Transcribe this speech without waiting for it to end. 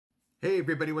Hey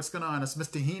everybody, what's going on? It's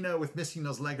Mr. Hino with Miss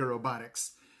Hino's Lego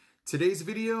Robotics. Today's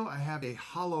video, I have a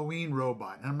Halloween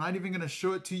robot, and I'm not even going to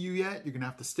show it to you yet. You're going to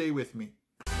have to stay with me.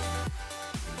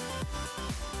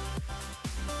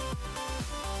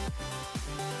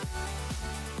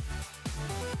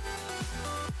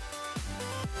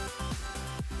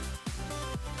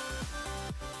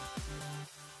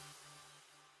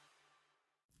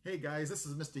 Hey guys, this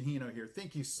is Mr. Hino here.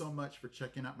 Thank you so much for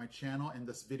checking out my channel and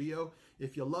this video.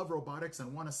 If you love robotics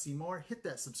and want to see more, hit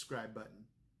that subscribe button.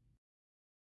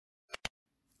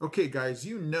 Okay guys,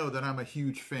 you know that I'm a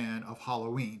huge fan of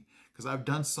Halloween because I've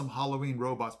done some Halloween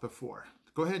robots before.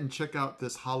 Go ahead and check out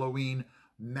this Halloween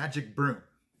Magic Broom.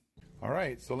 All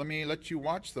right, so let me let you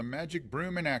watch the Magic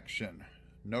Broom in action.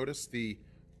 Notice the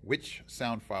witch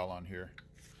sound file on here.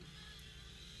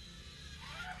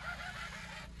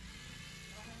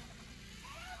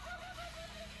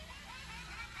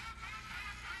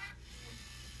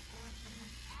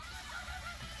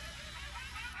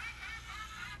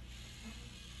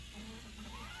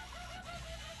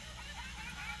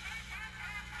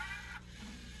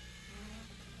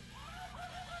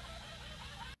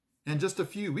 And just a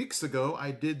few weeks ago,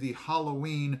 I did the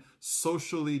Halloween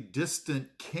socially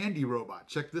distant candy robot.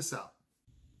 Check this out.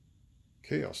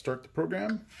 Okay, I'll start the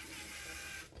program.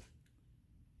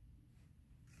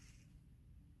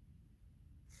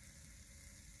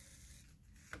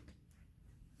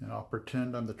 And I'll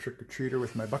pretend I'm the trick-or-treater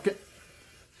with my bucket.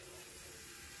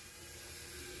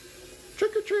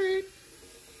 Trick-or-treat!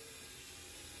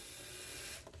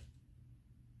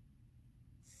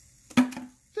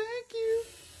 Thank you!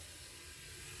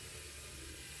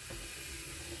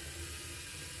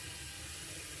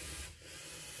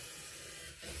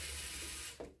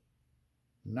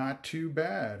 Not too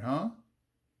bad, huh?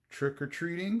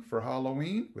 Trick-or-treating for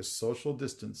Halloween with social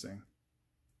distancing.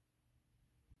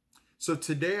 So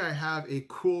today I have a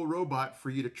cool robot for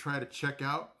you to try to check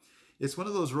out. It's one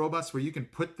of those robots where you can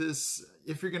put this,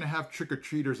 if you're going to have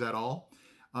trick-or-treaters at all,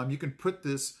 you can put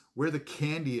this where the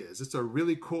candy is. It's a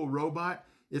really cool robot.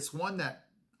 It's one that,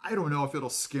 I don't know if it'll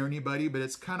scare anybody, but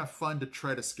it's kind of fun to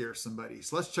try to scare somebody.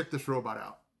 So let's check this robot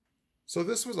out. So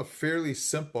this was a fairly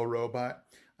simple robot.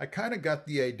 I kind of got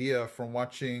the idea from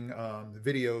watching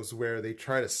videos where they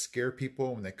try to scare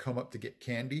people when they come up to get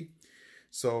candy.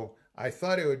 So I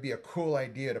thought it would be a cool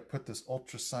idea to put this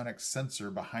ultrasonic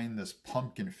sensor behind this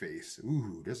pumpkin face.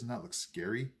 Ooh, doesn't that look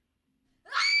scary?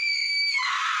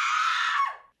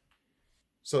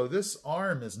 So this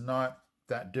arm is not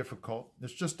that difficult.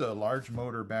 There's just a large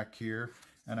motor back here,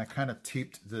 and I kind of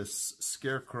taped this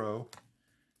scarecrow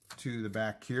to the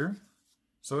back here.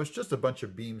 So it's just a bunch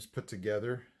of beams put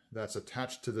together that's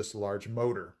attached to this large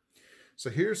motor. So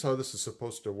here's how this is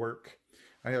supposed to work.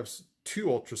 I have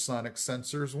two ultrasonic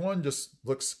sensors. One just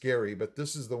looks scary, but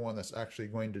this is the one that's actually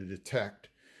going to detect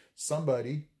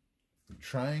somebody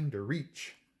trying to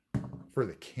reach for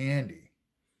the candy.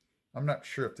 I'm not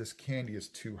sure if this candy is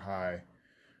too high.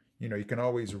 You know, you can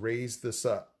always raise this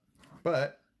up.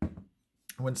 But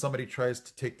when somebody tries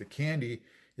to take the candy,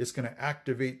 it's going to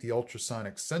activate the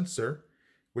ultrasonic sensor,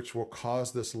 which will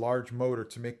cause this large motor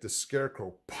to make the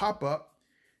scarecrow pop up.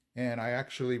 And I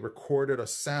actually recorded a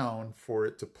sound for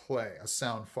it to play, a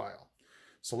sound file.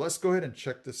 So let's go ahead and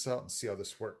check this out and see how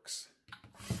this works.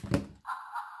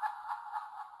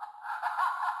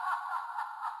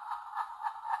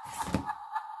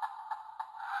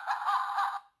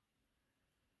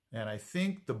 And I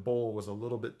think the bowl was a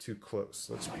little bit too close.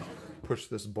 Let's push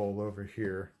this bowl over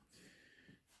here.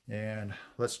 And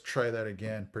let's try that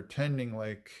again, pretending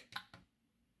like,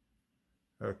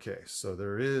 okay, so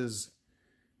there is,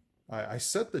 I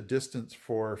set the distance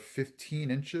for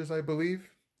 15 inches, I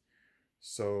believe.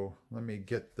 So let me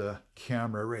get the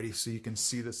camera ready so you can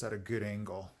see this at a good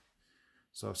angle.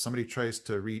 So if somebody tries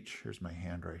to reach, here's my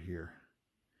hand right here.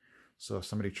 So if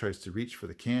somebody tries to reach for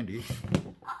the candy,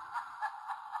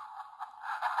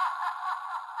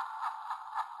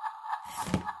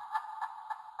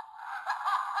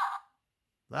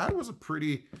 that was a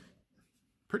pretty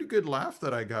good laugh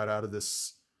that I got out of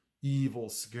this evil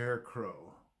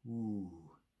scarecrow. Ooh.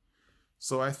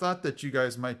 So I thought that you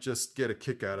guys might just get a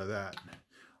kick out of that.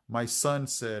 My son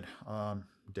said,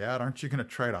 Dad, aren't you going to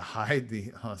try to hide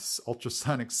the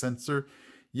ultrasonic sensor?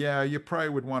 Yeah, you probably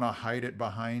would want to hide it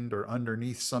behind or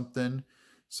underneath something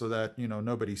so that, you know,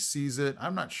 nobody sees it.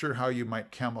 I'm not sure how you might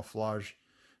camouflage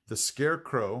the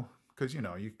scarecrow, because, you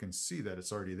know, you can see that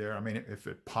it's already there. I mean, if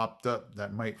it popped up,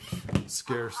 that might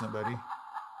scare somebody.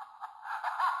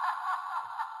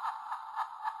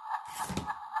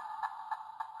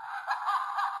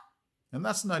 And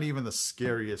that's not even the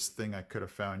scariest thing I could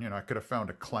have found. You know, I could have found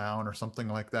a clown or something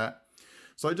like that.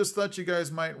 So I just thought you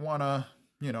guys might want to,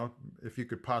 you know, if you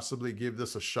could possibly give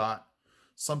this a shot.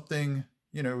 Something,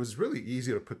 you know, it was really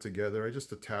easy to put together. I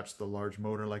just attached the large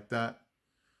motor like that.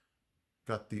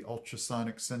 Got the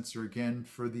ultrasonic sensor again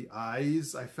for the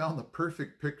eyes. I found the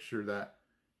perfect picture that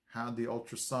had the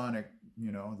ultrasonic,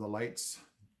 you know, the lights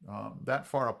that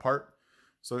far apart.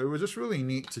 So it was just really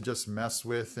neat to just mess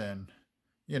with and,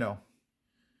 you know,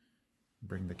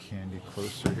 bring the candy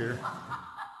closer here.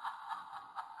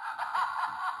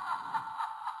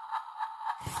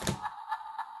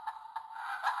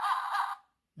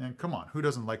 And come on, who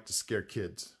doesn't like to scare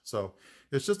kids? So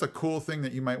it's just a cool thing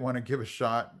that you might want to give a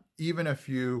shot, even if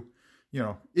you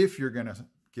know, if you're going to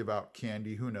give out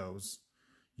candy, who knows?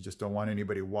 You just don't want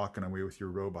anybody walking away with your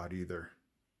robot either.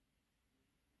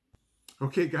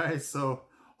 Okay, guys, so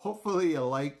hopefully you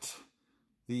liked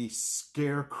the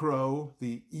scarecrow,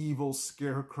 the evil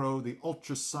scarecrow, the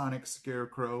ultrasonic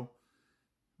scarecrow.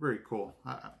 Very cool.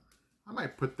 I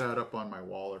might put that up on my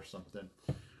wall or something.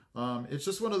 It's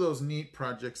just one of those neat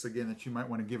projects, again, that you might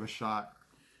want to give a shot.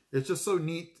 It's just so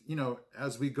neat, you know,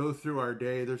 as we go through our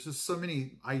day, there's just so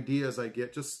many ideas I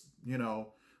get just, you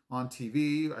know, on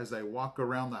TV, as I walk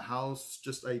around the house,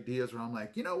 just ideas where I'm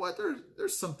like, you know what,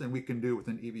 there's something we can do with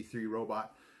an EV3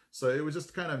 robot. So it was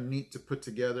just kind of neat to put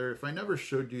together. If I never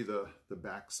showed you the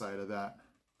back side of that,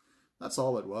 that's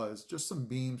all it was. Just some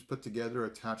beams put together,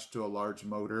 attached to a large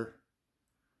motor.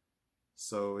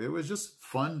 So it was just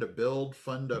fun to build,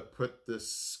 fun to put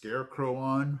this scarecrow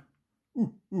on.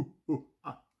 Ooh, ooh, ooh,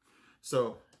 ah.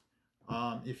 So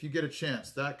if you get a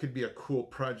chance, that could be a cool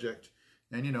project.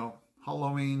 And you know,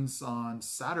 Halloween's on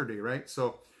Saturday, right?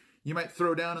 So you might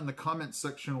throw down in the comment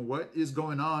section what is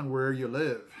going on where you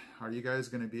live. Are you guys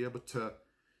going to be able to,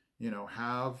 you know,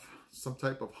 have some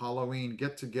type of Halloween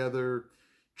get-together,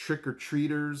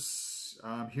 trick-or-treaters?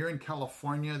 Here in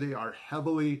California, they are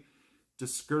heavily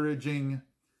discouraging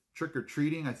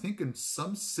trick-or-treating. I think in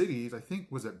some cities, I think,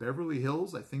 was it Beverly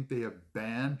Hills? I think they have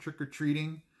banned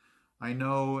trick-or-treating. I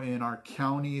know in our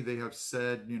county, they have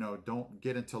said, you know, don't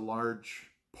get into large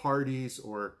parties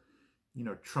or, you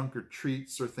know, trunk or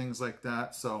treats or things like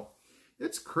that. So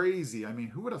it's crazy. I mean,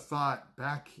 who would have thought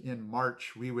back in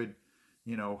March we would,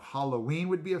 you know, Halloween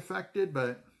would be affected,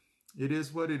 but it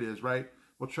is what it is, right?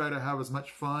 We'll try to have as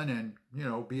much fun and, you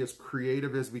know, be as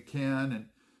creative as we can and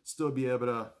still be able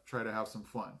to try to have some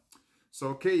fun. So,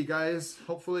 okay, you guys,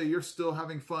 hopefully you're still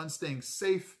having fun, staying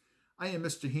safe. I am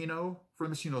Mr. Hino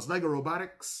from Mr. Hino's Lego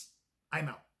Robotics. I'm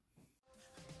out.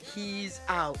 He's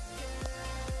out.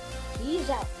 He's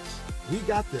out. We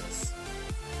got this.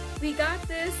 We got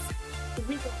this.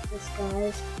 We got this,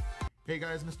 guys. Hey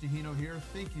guys, Mr. Hino here.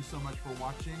 Thank you so much for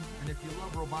watching. And if you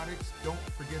love robotics, don't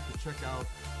forget to check out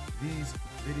these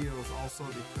videos also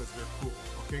because they're cool.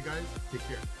 Okay guys, take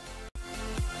care.